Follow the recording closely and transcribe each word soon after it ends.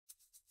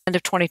end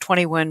of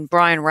 2020 when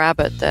Brian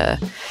Rabbitt,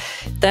 the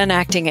then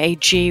acting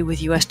AG with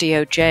US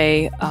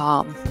DOJ,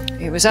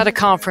 he was at a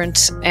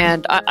conference,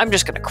 and I'm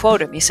just going to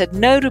quote him. He said,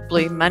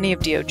 notably, many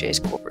of DOJ's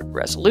corporate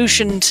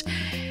resolutions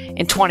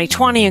in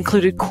 2020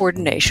 included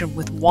coordination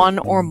with one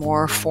or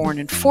more foreign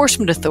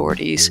enforcement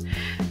authorities,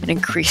 an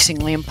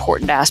increasingly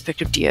important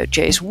aspect of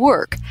DOJ's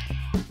work.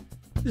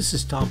 This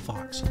is Tom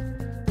Fox.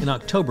 In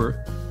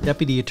October,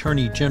 Deputy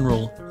Attorney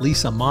General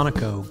Lisa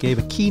Monaco gave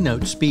a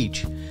keynote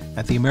speech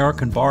at the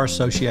American Bar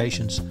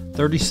Association's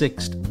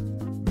 36th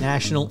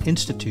National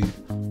Institute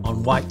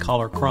on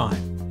White-Collar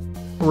Crime.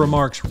 Her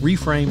remarks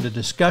reframed a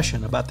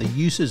discussion about the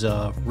uses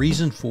of,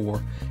 reason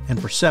for,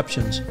 and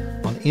perceptions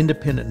on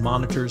independent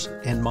monitors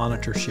and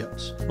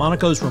monitorships.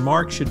 Monaco's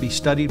remarks should be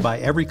studied by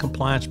every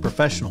compliance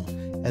professional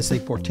as they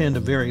portend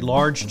a very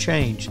large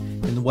change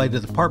in the way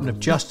the Department of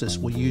Justice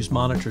will use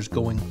monitors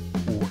going forward.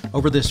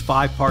 Over this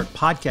 5-part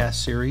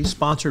podcast series,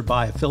 sponsored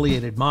by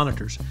Affiliated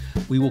Monitors,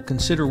 we will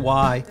consider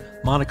why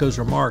Monaco's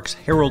remarks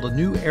herald a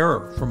new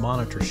era for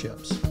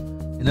monitorships.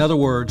 In other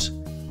words,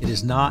 it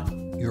is not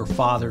your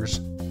father's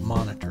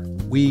monitor.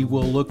 We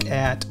will look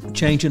at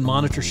change in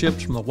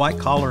monitorships from the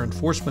white-collar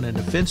enforcement and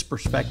defense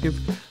perspective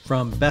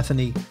from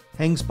Bethany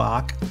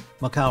Hengsbach.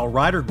 Mikhail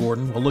Reider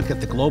Gordon will look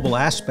at the global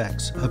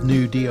aspects of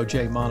new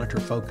DOJ monitor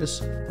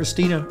focus.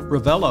 Cristina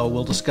Revelo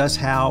will discuss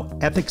how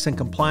ethics and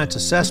compliance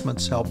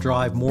assessments help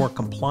drive more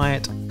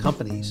compliant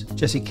companies.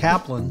 Jesse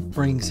Caplan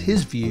brings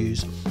his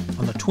views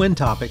on the twin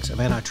topics of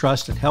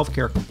antitrust and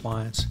healthcare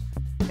compliance.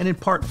 And in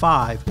part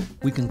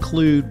 5, we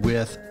conclude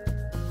with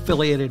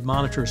Affiliated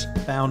Monitors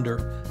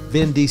founder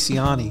Vin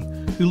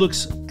DiCianni, who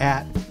looks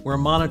at where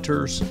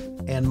monitors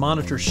and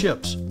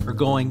monitorships are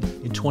going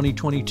in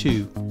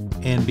 2022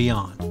 and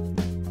beyond.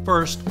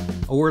 First,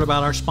 a word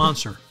about our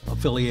sponsor,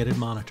 Affiliated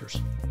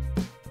Monitors.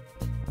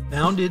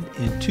 Founded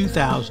in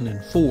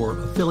 2004,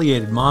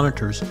 Affiliated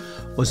Monitors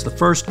was the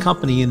first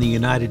company in the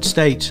United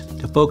States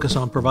to focus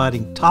on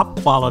providing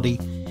top-quality,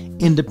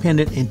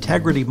 independent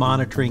integrity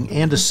monitoring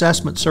and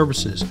assessment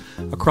services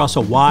across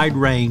a wide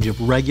range of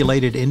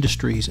regulated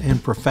industries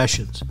and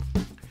professions.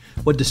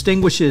 What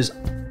distinguishes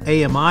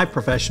AMI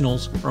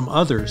professionals from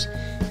others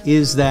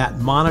is that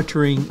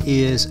monitoring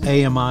is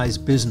AMI's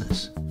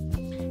business.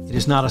 It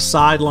is not a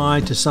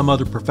sideline to some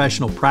other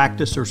professional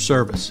practice or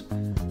service.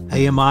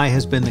 AMI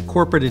has been the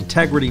corporate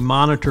integrity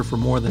monitor for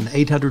more than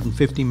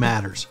 850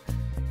 matters,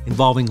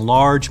 involving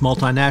large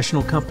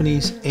multinational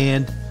companies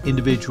and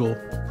individual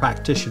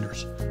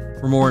practitioners.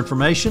 For more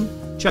information,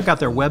 check out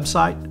their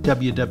website,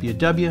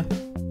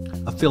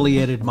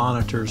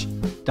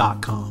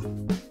 www.affiliatedmonitors.com.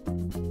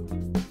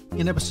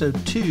 In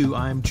episode 2,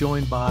 I am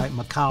joined by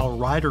Mikhail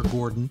Reider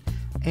Gordon,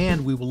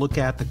 and we will look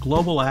at the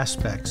global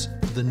aspects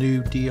of the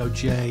new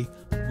DOJ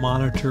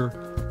monitor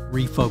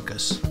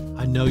refocus.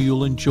 I know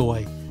you'll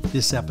enjoy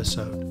this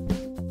episode.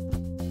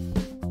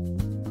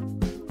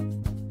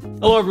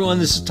 Hello, everyone.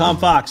 This is Tom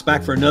Fox,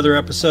 back for another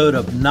episode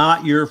of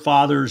Not Your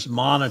Father's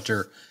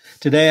Monitor.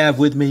 Today, I have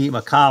with me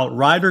Mikhail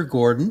Reider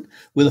Gordon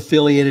with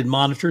Affiliated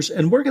Monitors,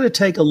 and we're going to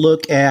take a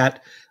look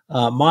at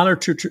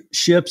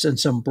monitorships and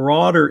some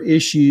broader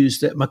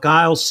issues that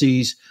Mikhail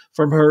sees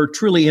from her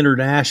truly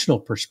international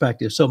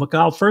perspective. So,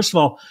 Mikhail, first of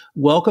all,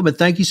 welcome, and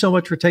thank you so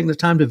much for taking the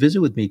time to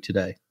visit with me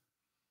today.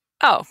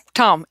 Oh,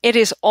 Tom, it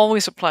is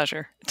always a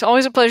pleasure. It's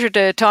always a pleasure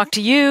to talk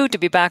to you, to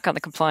be back on the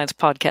Compliance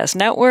Podcast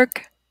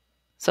Network.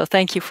 So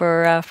thank you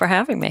for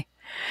having me.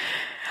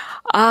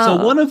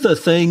 So one of the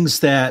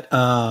things that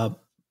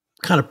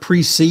kind of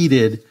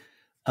preceded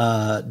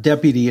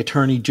Deputy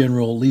Attorney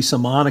General Lisa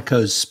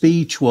Monaco's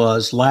speech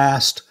was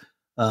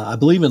I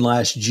believe in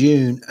last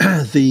June,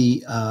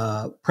 the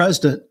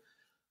president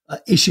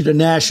issued a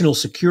national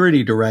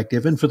security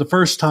directive, and for the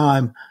first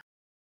time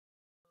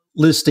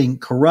listing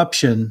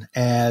corruption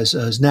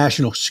as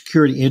national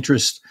security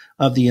interest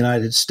of the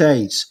United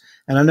States.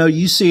 And I know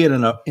you see it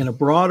in a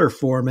broader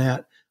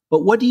format,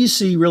 but what do you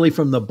see really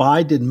from the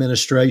Biden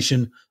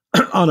administration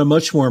on a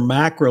much more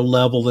macro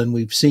level than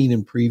we've seen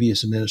in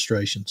previous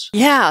administrations?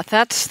 Yeah,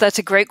 that's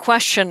a great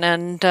question.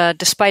 And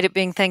despite it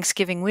being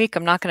Thanksgiving week,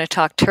 I'm not going to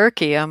talk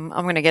turkey. I'm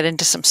going to get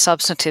into some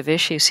substantive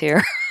issues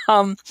here.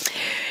 I'm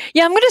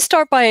going to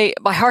start by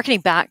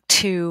hearkening back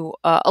to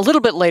a little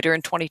bit later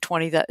in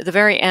 2020, the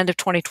very end of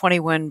 2020,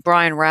 when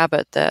Brian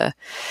Rabbitt, the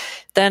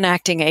then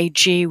acting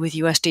AG with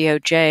US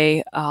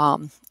DOJ,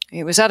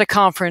 he was at a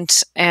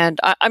conference, and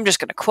I'm just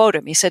going to quote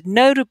him. He said,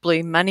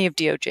 notably, many of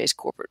DOJ's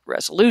corporate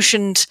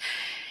resolutions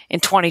in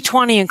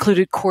 2020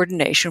 included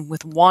coordination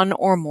with one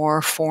or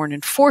more foreign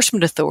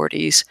enforcement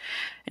authorities,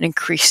 an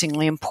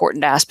increasingly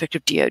important aspect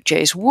of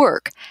DOJ's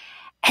work.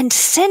 And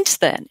since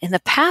then, in the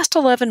past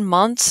 11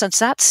 months,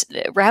 since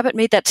Rabbitt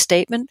made that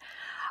statement,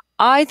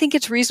 I think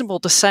it's reasonable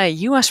to say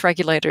U.S.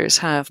 regulators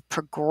have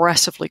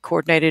progressively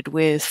coordinated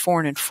with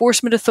foreign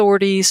enforcement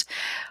authorities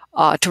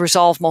to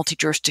resolve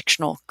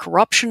multi-jurisdictional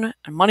corruption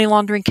and money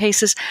laundering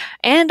cases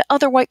and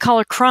other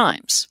white-collar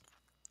crimes.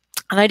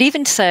 And I'd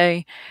even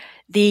say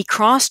The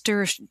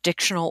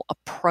cross-jurisdictional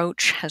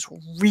approach has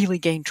really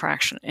gained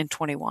traction in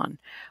 21.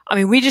 I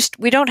mean,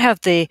 we don't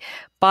have the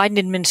Biden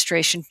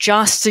administration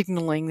just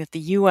signaling that the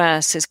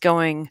U.S. is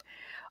going,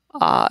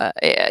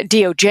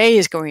 DOJ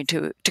is going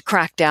to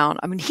crack down.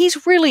 I mean, he's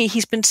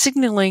been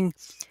signaling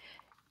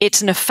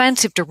it's an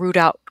offensive to root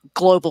out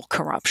global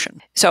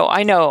corruption. So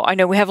I know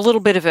we have a little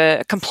bit of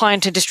a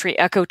compliance industry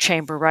echo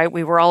chamber, right?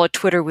 We were all at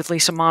Twitter with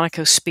Lisa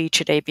Monaco's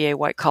speech at ABA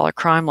White Collar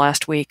Crime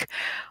last week,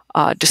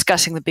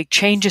 discussing the big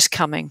changes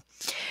coming.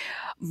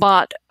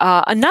 But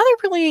another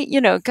really,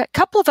 a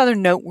couple of other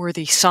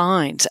noteworthy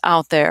signs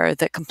out there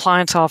that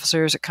compliance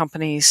officers at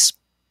companies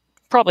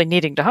probably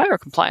needing to hire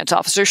compliance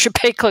officers should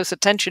pay close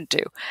attention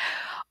to.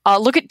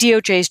 Look at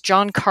DOJ's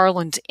John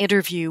Carlin's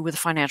interview with the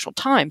Financial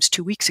Times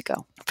 2 weeks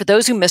ago. For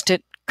those who missed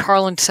it,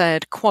 Carlin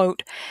said,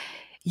 quote,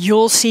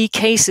 "You'll see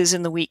cases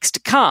in the weeks to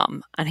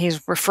come," and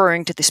he's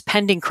referring to this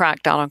pending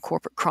crackdown on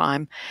corporate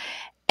crime.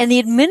 And the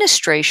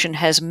administration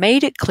has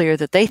made it clear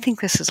that they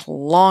think this is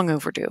long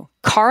overdue.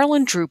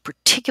 Carlin drew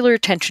particular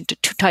attention to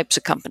two types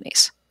of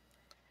companies.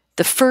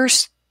 The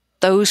first,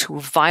 those who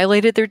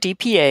violated their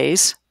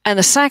DPAs, and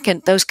the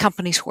second, those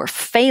companies who are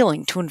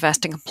failing to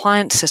invest in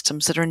compliance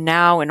systems that are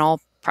now, in all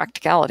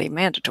practicality,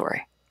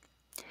 mandatory.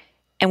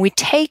 And we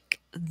take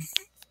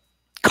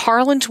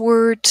Carlin's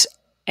words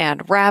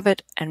and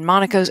Rabbit and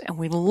Monaco's, and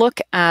we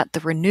look at the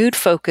renewed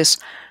focus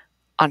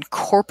on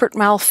corporate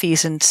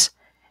malfeasance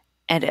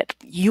and at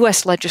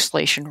U.S.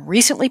 legislation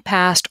recently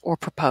passed or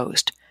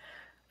proposed.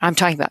 I'm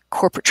talking about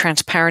Corporate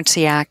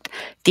Transparency Act,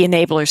 the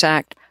Enablers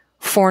Act,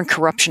 Foreign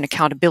Corruption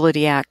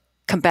Accountability Act,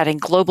 Combating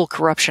Global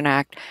Corruption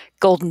Act,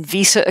 Golden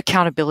Visa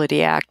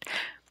Accountability Act,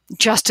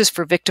 Justice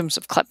for Victims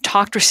of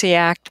Kleptocracy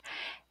Act,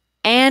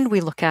 and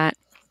we look at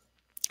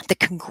the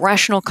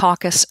Congressional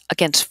Caucus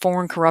Against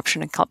Foreign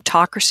Corruption and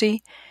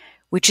Kleptocracy,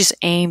 which is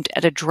aimed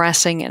at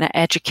addressing and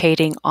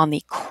educating on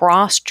the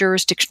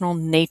cross-jurisdictional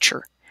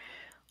nature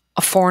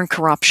of foreign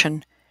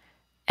corruption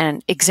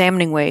and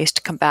examining ways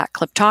to combat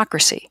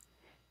kleptocracy.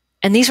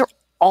 And these are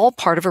all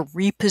part of a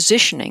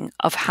repositioning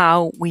of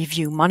how we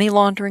view money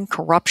laundering,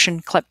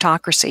 corruption,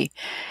 kleptocracy.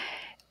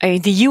 I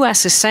mean, the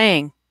U.S. is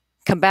saying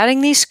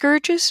combating these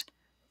scourges,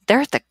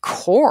 they're at the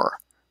core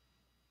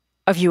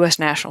of U.S.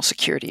 national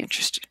security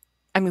interests.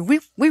 I mean, we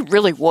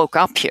really woke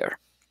up here.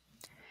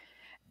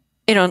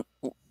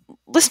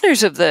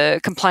 Listeners of the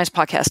Compliance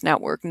Podcast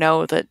Network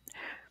know that,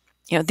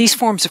 these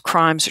forms of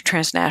crimes are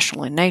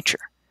transnational in nature.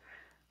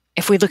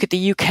 If we look at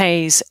the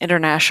UK's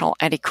International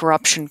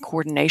Anti-Corruption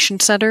Coordination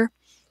Centre,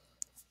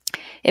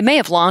 it may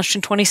have launched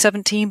in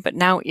 2017, but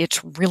now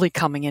it's really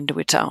coming into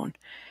its own.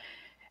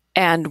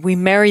 And we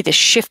marry the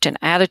shift in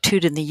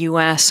attitude in the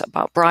U.S.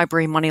 about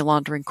bribery, money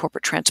laundering,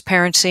 corporate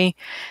transparency.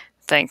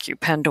 Thank you,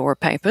 Pandora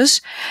Papers.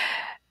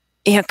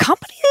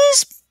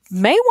 Companies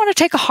may want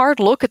to take a hard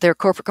look at their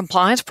corporate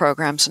compliance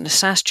programs and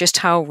assess just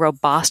how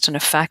robust and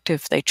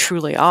effective they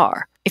truly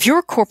are. If you're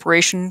a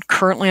corporation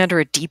currently under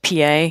a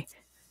DPA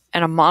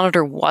and a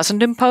monitor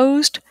wasn't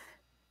imposed,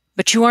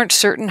 but you aren't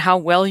certain how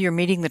well you're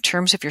meeting the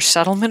terms of your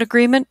settlement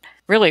agreement,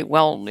 really,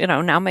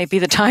 now may be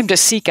the time to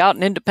seek out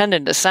an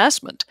independent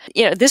assessment.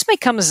 This may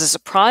come as a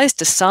surprise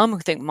to some who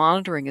think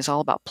monitoring is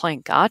all about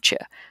playing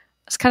gotcha.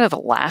 That's kind of the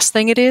last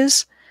thing it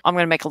is. I'm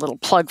going to make a little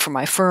plug for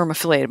my firm,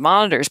 Affiliated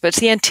Monitors, but it's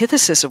the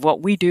antithesis of what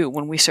we do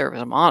when we serve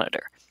as a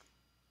monitor.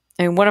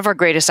 I mean, one of our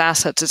greatest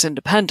assets is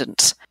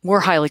independence.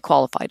 We're highly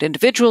qualified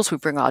individuals. We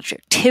bring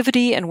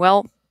objectivity and,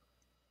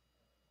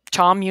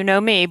 Tom, you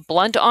know me,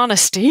 blunt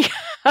honesty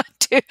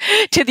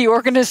to the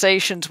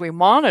organizations we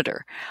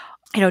monitor.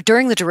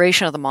 During the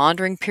duration of the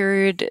monitoring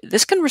period,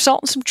 this can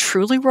result in some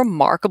truly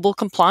remarkable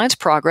compliance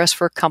progress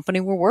for a company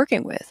we're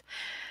working with.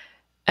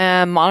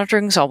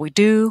 Monitoring is all we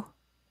do.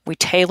 We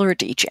tailor it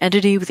to each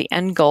entity with the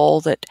end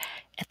goal that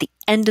at the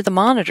end of the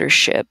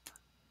monitorship,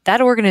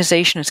 that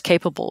organization is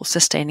capable of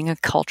sustaining a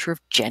culture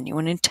of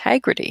genuine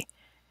integrity.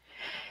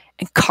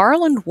 And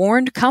Carlin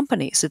warned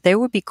companies that there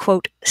would be,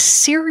 quote,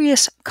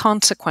 serious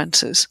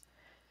consequences,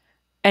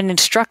 and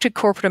instructed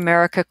corporate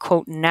America,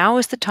 quote, now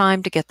is the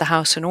time to get the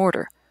house in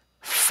order.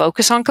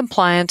 Focus on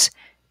compliance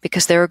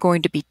because there are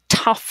going to be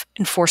tough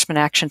enforcement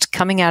actions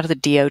coming out of the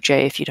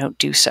DOJ if you don't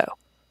do so,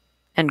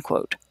 end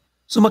quote.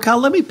 So, Mikhail,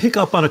 let me pick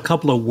up on a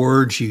couple of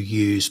words you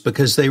used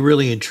because they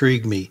really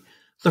intrigued me.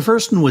 The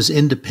first one was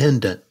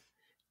independent.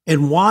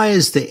 And why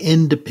is the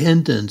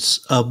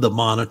independence of the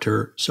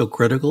monitor so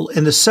critical?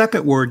 And the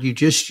second word you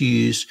just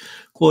used,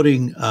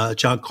 quoting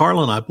John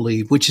Carlin, I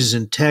believe, which is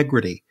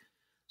integrity.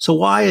 So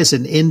why is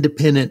an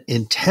independent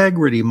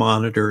integrity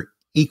monitor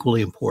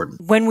equally important?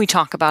 When we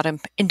talk about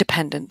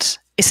independence,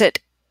 is that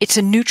it's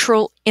a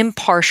neutral,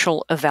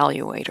 impartial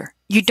evaluator.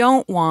 You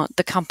don't want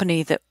the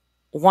company that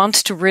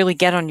wants to really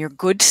get on your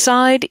good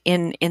side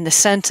in the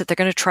sense that they're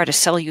going to try to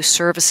sell you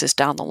services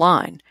down the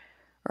line.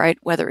 Right?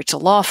 Whether it's a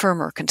law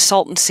firm or a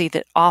consultancy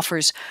that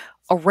offers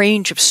a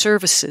range of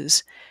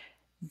services,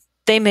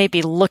 they may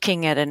be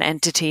looking at an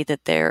entity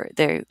that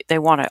they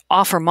want to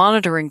offer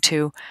monitoring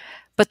to,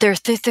 but they're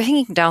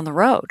thinking down the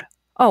road.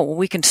 Oh, well,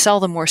 we can sell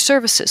them more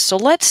services, so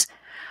let's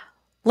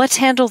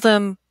handle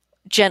them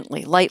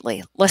gently,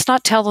 lightly. Let's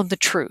not tell them the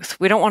truth.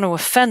 We don't want to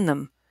offend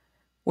them.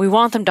 We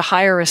want them to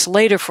hire us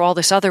later for all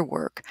this other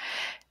work.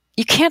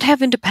 You can't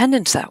have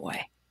independence that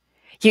way.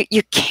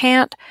 You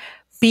can't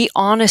be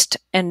honest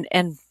and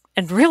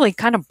really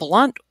kind of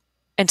blunt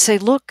and say,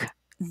 look,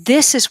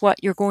 this is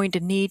what you're going to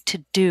need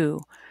to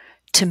do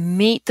to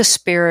meet the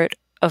spirit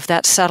of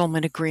that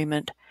settlement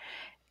agreement.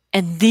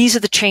 And these are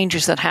the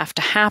changes that have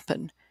to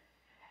happen.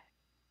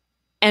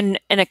 And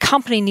a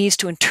company needs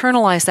to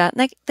internalize that,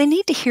 and they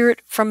need to hear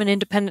it from an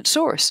independent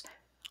source.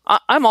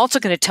 I'm also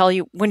going to tell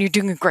you when you're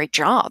doing a great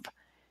job.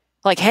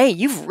 Like, hey,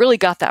 you've really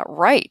got that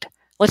right.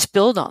 Let's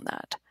build on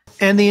that.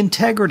 And the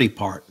integrity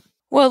part.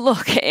 Well,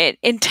 look,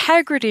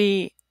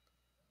 integrity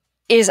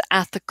is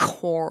at the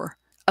core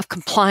of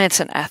compliance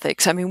and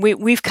ethics. I mean,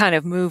 we've kind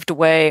of moved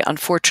away,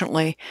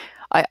 unfortunately.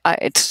 I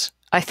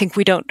think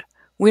we don't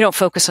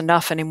focus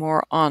enough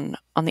anymore on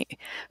the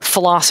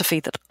philosophy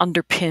that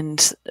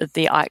underpins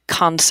the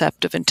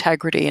concept of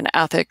integrity and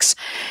ethics.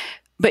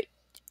 But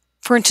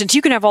for instance,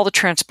 you can have all the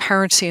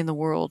transparency in the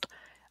world,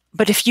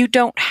 but if you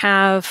don't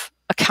have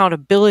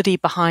accountability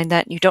behind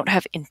that, and you don't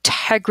have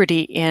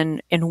integrity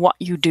in what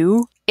you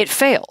do, it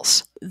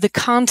fails. The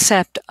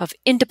concept of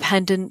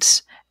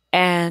independence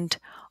and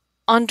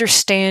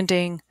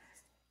understanding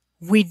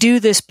we do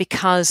this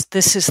because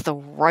this is the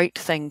right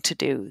thing to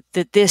do,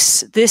 that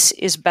this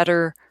is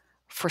better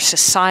for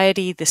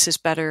society, this is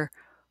better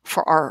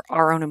for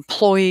our own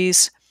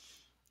employees.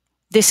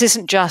 This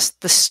isn't just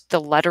the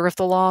letter of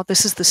the law,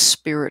 this is the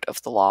spirit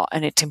of the law,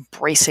 and it's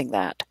embracing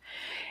that.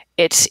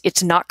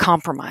 It's not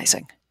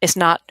compromising. It's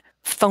not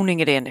phoning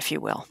it in, if you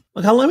will.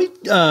 Okay, let me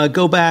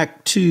go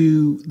back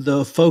to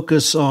the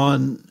focus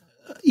on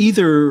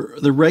either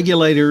the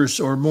regulators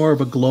or more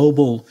of a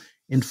global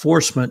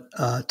enforcement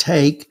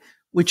take,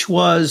 which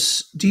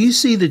was, do you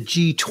see the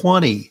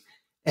G20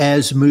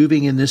 as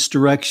moving in this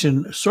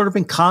direction, sort of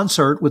in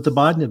concert with the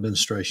Biden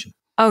administration?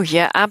 Oh,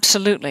 yeah,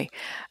 absolutely.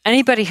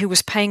 Anybody who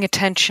was paying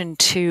attention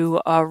to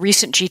a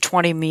recent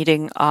G20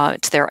 meeting,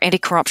 it's their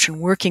anti-corruption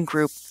working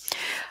group,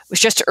 it was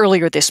just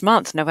earlier this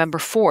month, November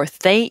 4th,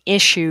 they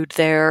issued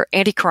their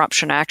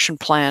anti-corruption action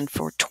plan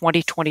for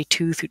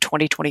 2022 through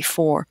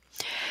 2024.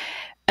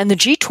 And the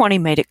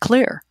G20 made it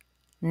clear,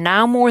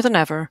 now more than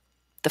ever,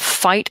 the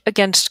fight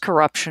against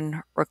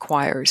corruption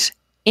requires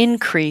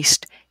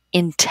increased,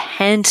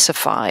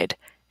 intensified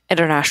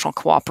international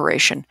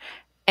cooperation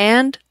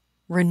and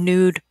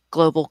renewed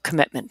global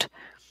commitment.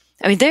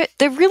 I mean,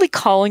 they're really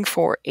calling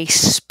for a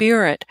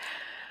spirit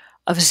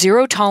of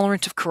zero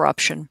tolerance of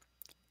corruption,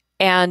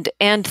 and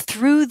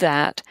through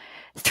that,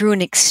 through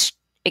an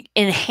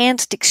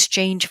enhanced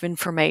exchange of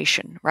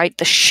information, right?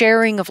 The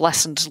sharing of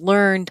lessons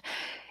learned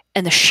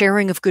and the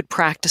sharing of good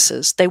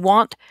practices. They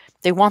want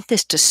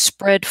this to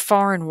spread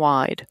far and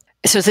wide.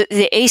 So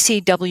the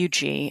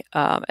ACWG,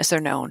 as they're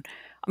known,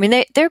 I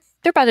mean, they're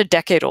about a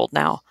decade old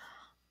now,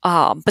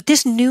 but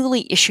this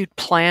newly issued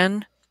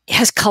plan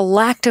has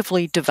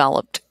collectively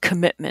developed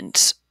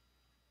commitments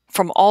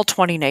from all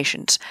 20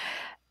 nations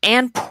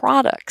and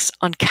products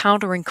on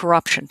countering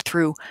corruption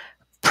through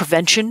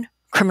prevention,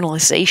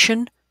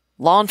 criminalization,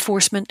 law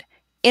enforcement,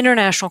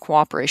 international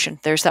cooperation,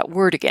 there's that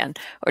word again,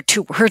 or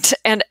two words,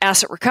 and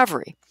asset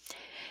recovery.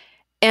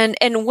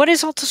 And what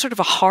is also sort of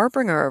a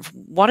harbinger of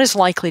what is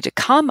likely to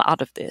come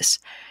out of this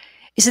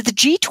is that the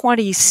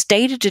G20's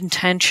stated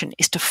intention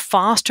is to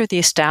foster the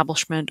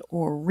establishment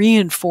or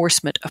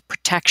reinforcement of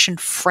protection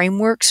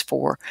frameworks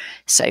for,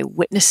 say,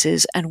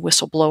 witnesses and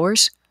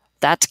whistleblowers.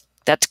 That's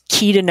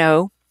key to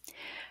know.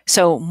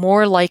 So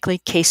more likely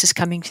cases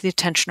coming to the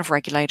attention of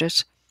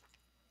regulators.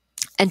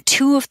 And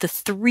two of the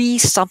three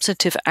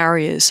substantive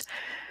areas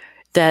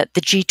that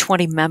the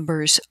G20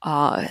 members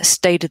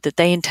stated that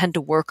they intend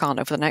to work on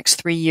over the next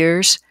 3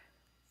 years: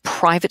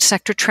 private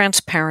sector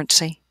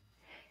transparency,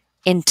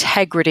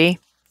 integrity,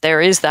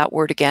 there is that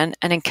word again,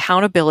 and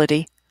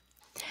accountability,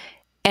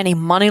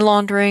 anti-money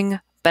laundering,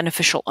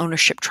 beneficial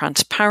ownership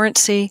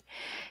transparency,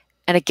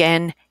 and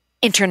again,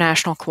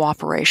 international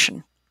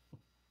cooperation.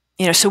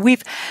 You know, so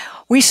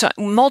we saw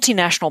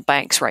multinational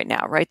banks right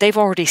now, right? They've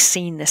already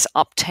seen this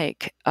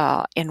uptake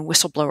in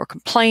whistleblower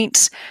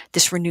complaints.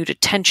 This renewed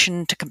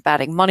attention to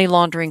combating money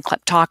laundering,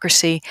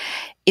 kleptocracy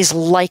is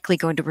likely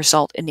going to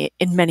result in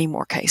many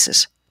more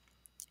cases.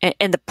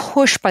 And the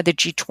push by the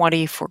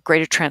G20 for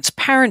greater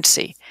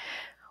transparency,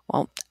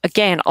 well,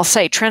 again, I'll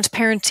say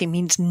transparency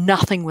means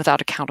nothing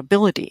without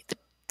accountability.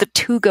 The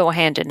two go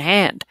hand in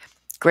hand.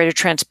 Greater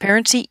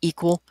transparency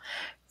equal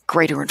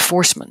greater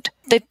enforcement.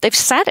 They've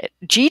said it.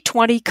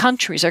 G20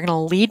 countries are going to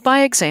lead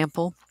by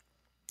example.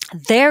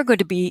 They're going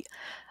to be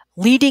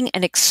leading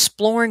and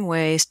exploring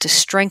ways to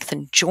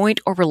strengthen joint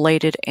or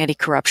related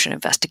anti-corruption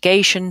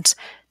investigations.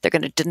 They're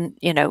going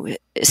to,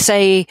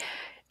 say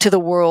to the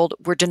world,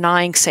 we're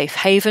denying safe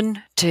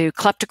haven to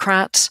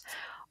kleptocrats.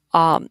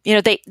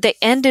 They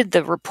ended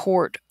the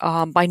report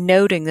by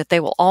noting that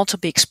they will also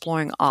be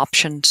exploring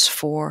options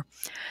for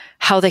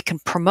how they can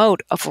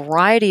promote a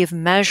variety of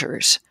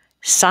measures,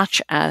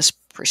 such as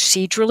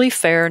procedurally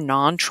fair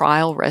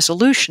non-trial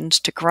resolutions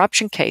to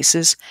corruption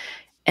cases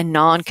and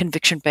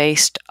non-conviction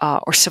based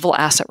or civil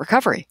asset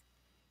recovery.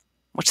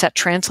 What's that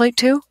translate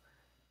to?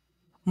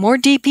 More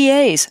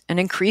DPAs and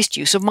increased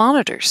use of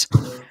monitors.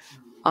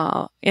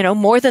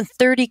 More than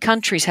 30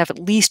 countries have at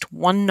least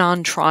one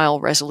non-trial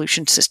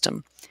resolution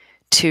system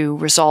to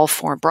resolve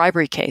foreign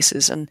bribery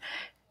cases, and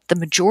the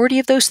majority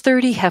of those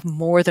 30 have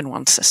more than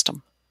one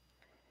system.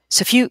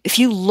 So if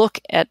you look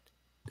at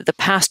the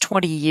past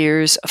 20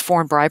 years of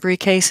foreign bribery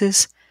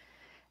cases,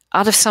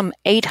 out of some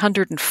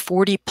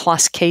 840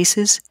 plus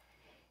cases,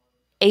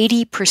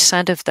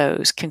 80% of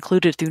those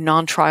concluded through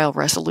non-trial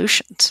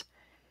resolutions.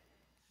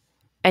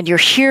 And you're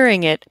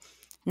hearing it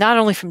not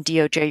only from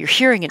DOJ, you're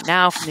hearing it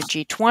now from the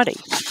G20.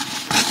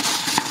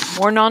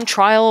 More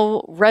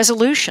non-trial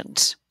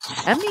resolutions.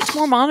 That means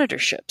more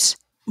monitorships.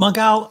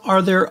 Mikhail,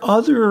 are there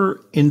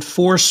other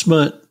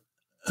enforcement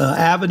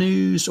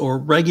avenues or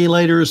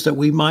regulators that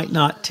we might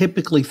not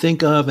typically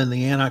think of in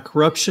the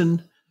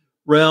anti-corruption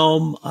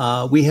realm?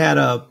 We had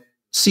a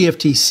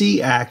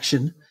CFTC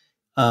action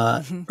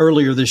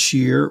earlier this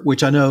year,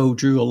 which I know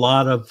drew a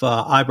lot of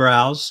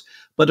eyebrows.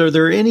 But are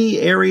there any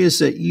areas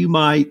that you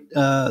might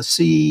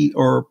see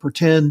or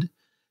pretend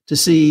to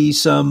see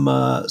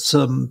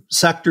some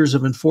sectors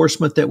of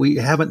enforcement that we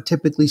haven't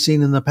typically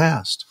seen in the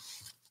past?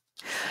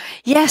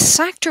 Yes,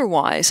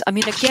 sector-wise. I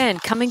mean, again,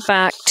 coming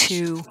back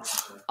to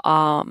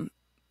the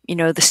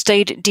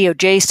state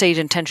DOJ stated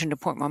intention to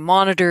appoint more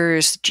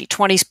monitors,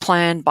 G20's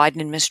plan,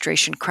 Biden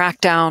administration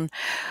crackdown.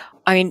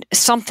 I mean,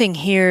 something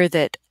here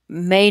that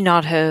may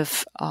not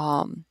have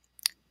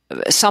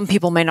some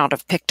people may not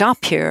have picked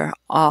up here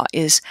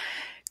is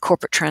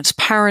corporate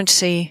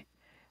transparency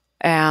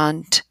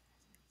and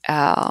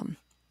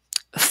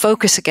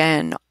focus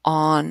again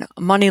on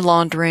money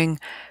laundering,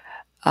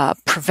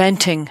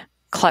 preventing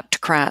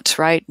kleptocrats,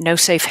 right? No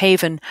safe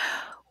haven.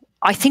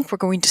 I think we're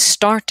going to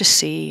start to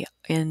see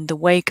in the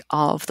wake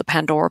of the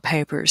Pandora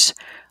Papers,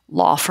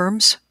 law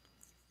firms,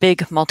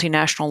 big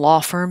multinational law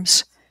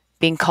firms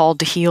being called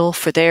to heel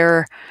for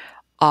their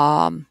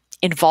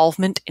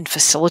involvement in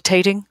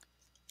facilitating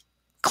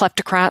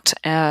kleptocrats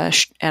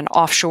and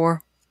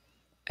offshore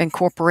and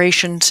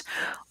corporations.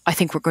 I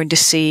think we're going to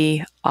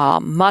see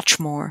much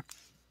more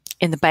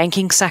in the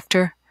banking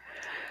sector.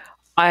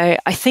 I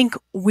think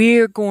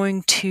we're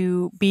going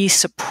to be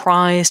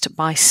surprised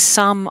by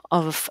some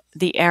of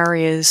the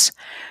areas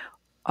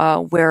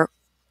where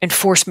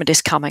enforcement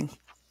is coming.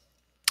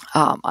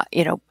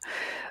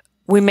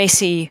 We may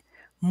see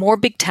more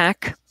big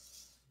tech,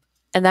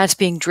 and that's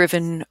being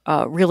driven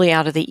really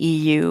out of the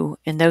EU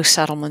in those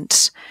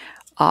settlements.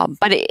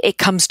 But it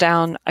comes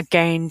down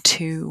again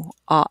to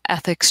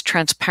ethics,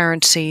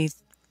 transparency,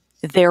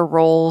 their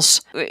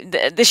roles.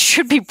 This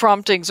should be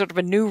prompting sort of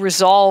a new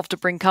resolve to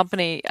bring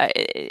company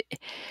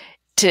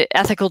to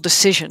ethical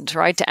decisions,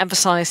 right? To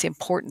emphasize the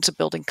importance of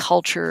building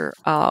culture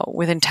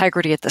with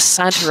integrity at the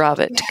center of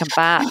it to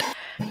combat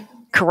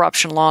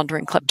corruption,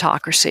 laundering,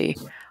 kleptocracy,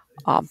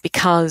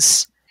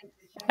 because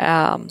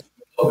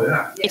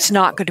it's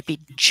not going to be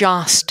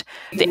just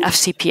the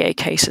FCPA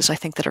cases, I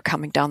think, that are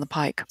coming down the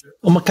pike.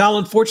 Well, Mikhail,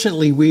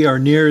 unfortunately, we are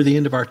near the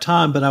end of our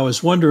time, but I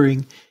was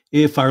wondering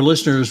if our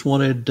listeners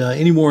wanted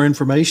any more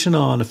information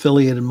on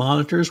affiliated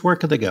monitors, where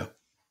could they go?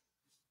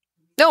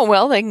 Oh,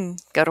 well, they can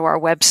go to our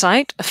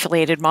website,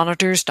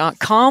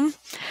 affiliatedmonitors.com.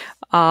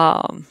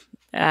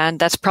 And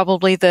that's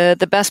probably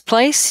the best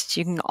place.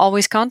 You can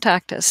always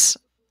contact us.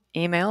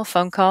 Email,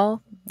 phone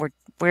call.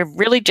 We're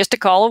really just a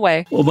call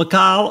away. Well,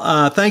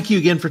 Mikhail, thank you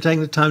again for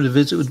taking the time to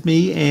visit with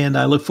me, and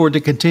I look forward to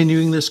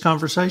continuing this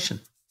conversation.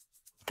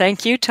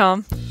 Thank you,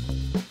 Tom.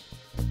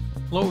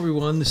 Hello,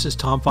 everyone. This is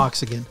Tom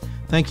Fox again.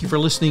 Thank you for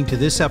listening to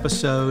this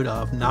episode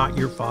of Not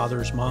Your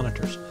Father's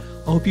Monitors.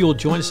 I hope you will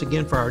join us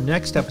again for our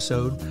next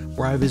episode,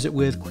 where I visit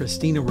with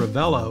Cristina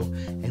Revelo,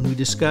 and we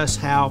discuss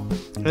how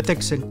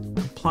ethics and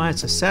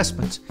compliance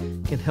assessments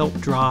can help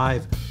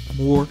drive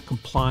more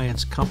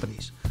compliance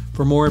companies.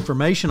 For more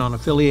information on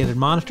Affiliated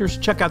Monitors,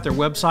 check out their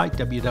website,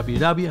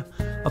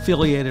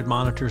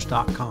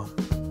 www.affiliatedmonitors.com.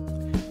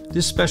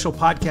 This special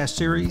podcast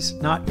series,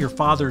 Not Your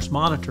Father's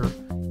Monitor,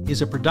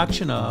 is a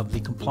production of the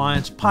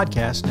Compliance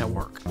Podcast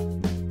Network.